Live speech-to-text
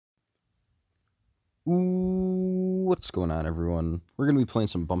Ooh, what's going on, everyone? We're going to be playing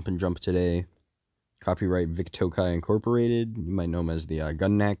some Bump and Jump today. Copyright Vic Tokai Incorporated. You might know them as the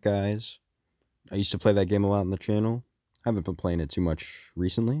Gun Knack guys. I used to play that game a lot on the channel. Haven't been playing it too much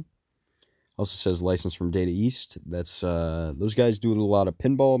recently. Also says license from Data East. That's, those guys do a lot of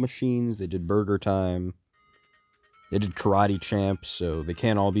pinball machines. They did Burger Time. They did Karate Champ, so they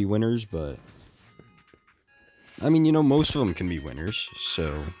can't all be winners, but... I mean, you know, most of them can be winners,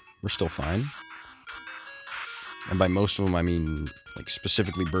 so we're still fine. And by most of them, I mean, like,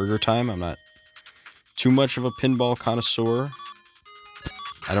 specifically Burger Time. I'm not too much of a pinball connoisseur.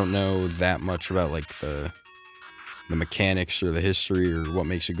 I don't know that much about, like, the mechanics or the history or what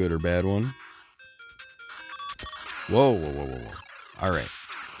makes a good or bad one. Whoa, whoa, whoa, whoa, whoa. Alright.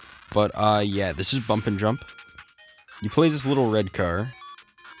 But, yeah, this is Bump and Jump. You play this little red car,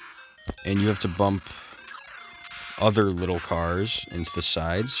 and you have to bump other little cars into the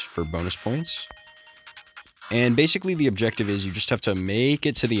sides for bonus points. And basically the objective is you just have to make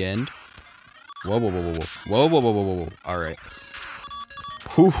it to the end. Whoa, whoa, whoa, whoa, whoa. Whoa, whoa, whoa, whoa, whoa, whoa. Alright.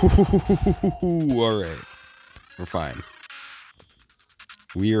 Alright. We're fine.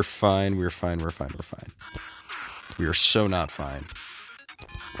 We are fine, we're fine, we're fine, we're fine. We are so not fine.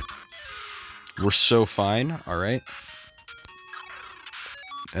 We're so fine, alright.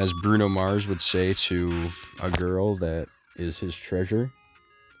 As Bruno Mars would say to a girl that is his treasure.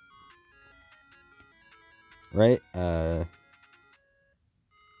 Right?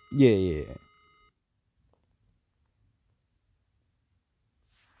 Yeah.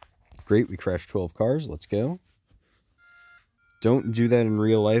 Great, we crashed 12 cars. Let's go. Don't do that in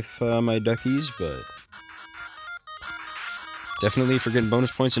real life, my duckies, but... definitely for getting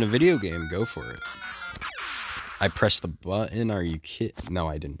bonus points in a video game, go for it. I pressed the button, are you kidding? No,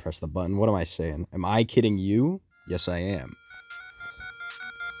 I didn't press the button. What am I saying? Am I kidding you? Yes, I am.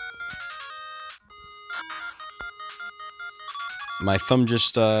 My thumb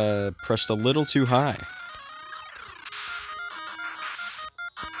just pressed a little too high.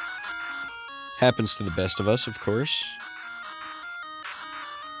 Happens to the best of us, of course.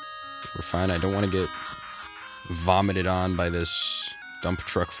 We're fine. I don't want to get vomited on by this dump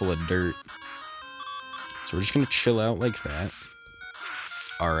truck full of dirt. So we're just going to chill out like that.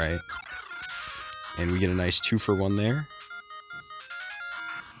 Alright. And we get a nice 2-for-1 there.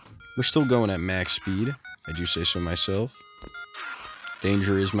 We're still going at max speed. I do say so myself.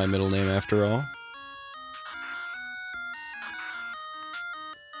 Danger is my middle name after all.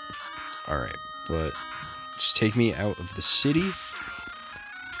 Alright, but just take me out of the city.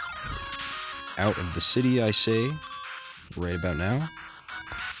 Out of the city, I say, right about now.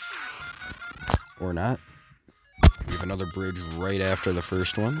 Or not. We have another bridge right after the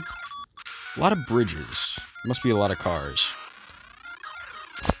first one. A lot of bridges. Must be a lot of cars.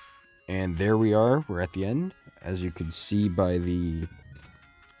 And there we are. We're at the end. As you can see by the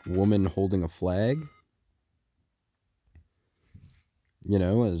woman holding a flag. You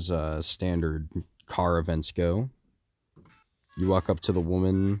know, as standard car events go. You walk up to the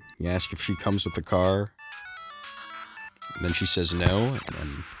woman, you ask if she comes with the car. And then she says no,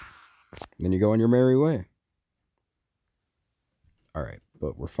 and then you go on your merry way. Alright,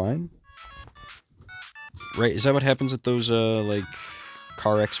 but we're fine. Right, is that what happens at those, like,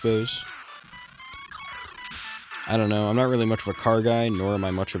 car expos? I don't know, I'm not really much of a car guy, nor am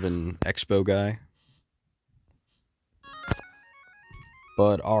I much of an expo guy.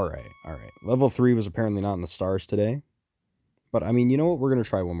 But alright. Level 3 was apparently not in the stars today. But, I mean, you know what? We're going to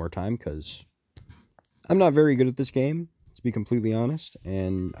try one more time, because I'm not very good at this game, to be completely honest,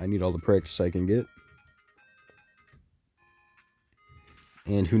 and I need all the practice I can get.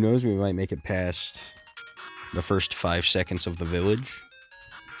 And who knows, we might make it past the first 5 seconds of the village.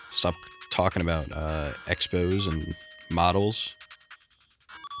 Stop talking about expos and models.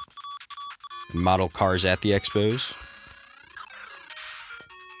 And model cars at the expos.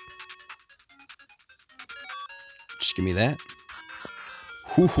 Just give me that.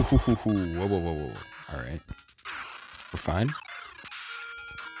 Whoa, whoa, whoa, whoa. Alright. We're fine.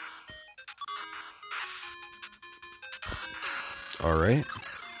 Alright.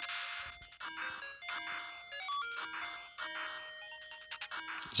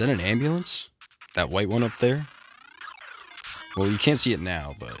 Is that an ambulance? That white one up there? Well, you can't see it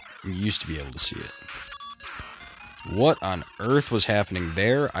now, but you used to be able to see it. What on earth was happening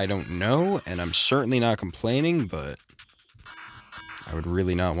there? I don't know, and I'm certainly not complaining, but I would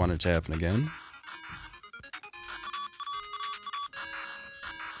really not want it to happen again.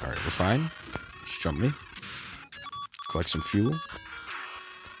 Alright, we're fine. Just jump me. Collect some fuel.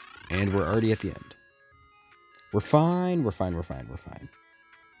 And we're already at the end. We're fine.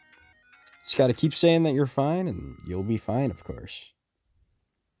 Just gotta keep saying that you're fine, and you'll be fine, of course.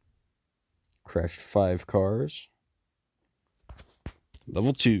 Crashed 5 cars.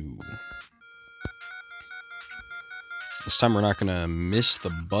 Level 2. This time we're not gonna miss the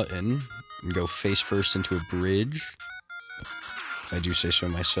button and go face first into a bridge, if I do say so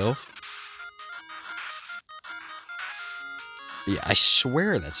myself. But yeah, I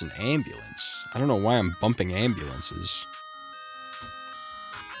swear that's an ambulance. I don't know why I'm bumping ambulances.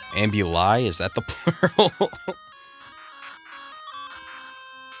 Ambuli? Is that the plural?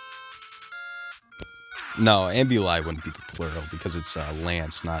 No, ambuli wouldn't be the plural because it's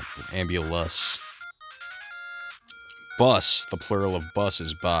lance, not ambulus. Bus, the plural of bus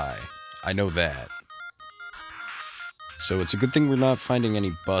is bi. I know that. So it's a good thing we're not finding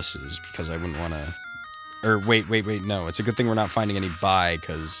any buses, because I wouldn't want to... Or wait, no. It's a good thing we're not finding any bi,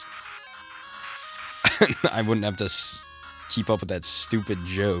 because I wouldn't have to keep up with that stupid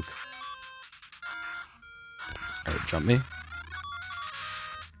joke. Alright, jump me.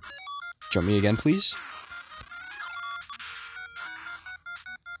 Jump me again, please.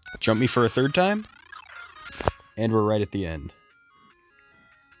 Jump me for a 3rd time. And we're right at the end.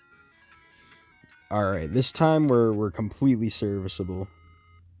 Alright, this time we're completely serviceable.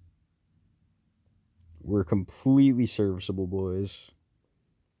 We're completely serviceable, boys.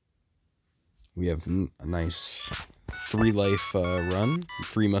 We have a nice 3-life run.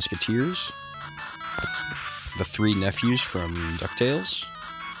 3 musketeers. The 3 nephews from DuckTales.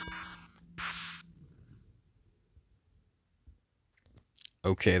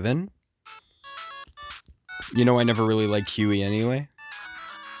 Okay, then. You know, I never really liked Huey anyway.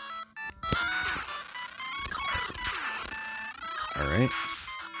 Alright.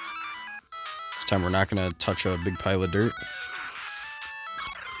 This time we're not gonna touch a big pile of dirt.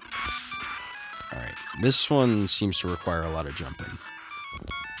 Alright. This one seems to require a lot of jumping.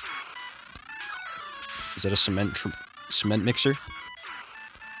 Is that a cement mixer? I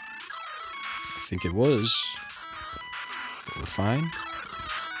think it was. But we're fine.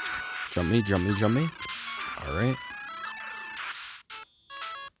 Jump me, jump me, jump me. Alright.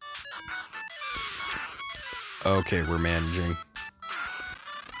 Okay, we're managing.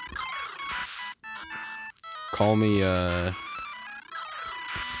 Call me, I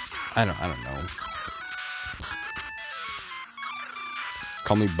don't know.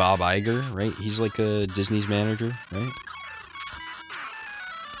 Call me Bob Iger, right? He's like Disney's manager, right?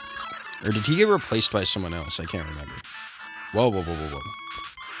 Or did he get replaced by someone else? I can't remember. Whoa.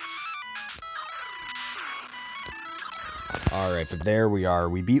 Alright, but there we are.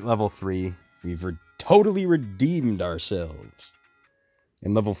 We beat level 3. We've totally redeemed ourselves.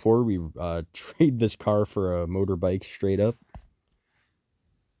 In level 4, we trade this car for a motorbike straight up.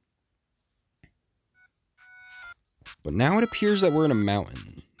 But now it appears that we're in a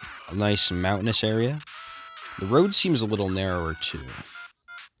mountain. A nice mountainous area. The road seems a little narrower, too.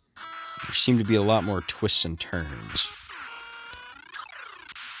 There seem to be a lot more twists and turns.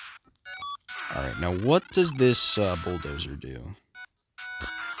 Alright, now what does this bulldozer do?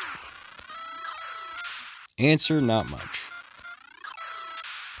 Answer, not much.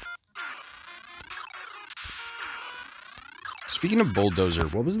 Speaking of bulldozer,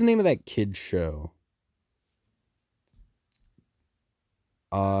 what was the name of that kid's show?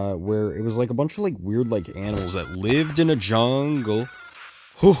 Where it was like a bunch of like weird like animals that lived in a jungle.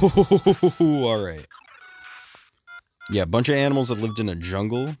 Alright. Yeah, a bunch of animals that lived in a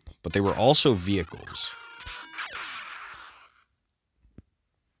jungle, but they were also vehicles.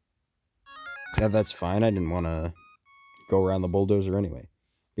 Yeah, that's fine. I didn't want to go around the bulldozer anyway.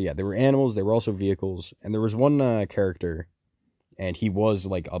 But yeah, they were animals, they were also vehicles, and there was one character, and he was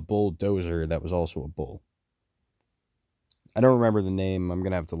like a bulldozer that was also a bull. I don't remember the name. I'm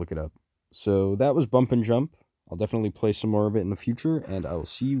going to have to look it up. So that was Bump and Jump. I'll definitely play some more of it in the future, and I will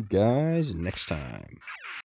see you guys next time.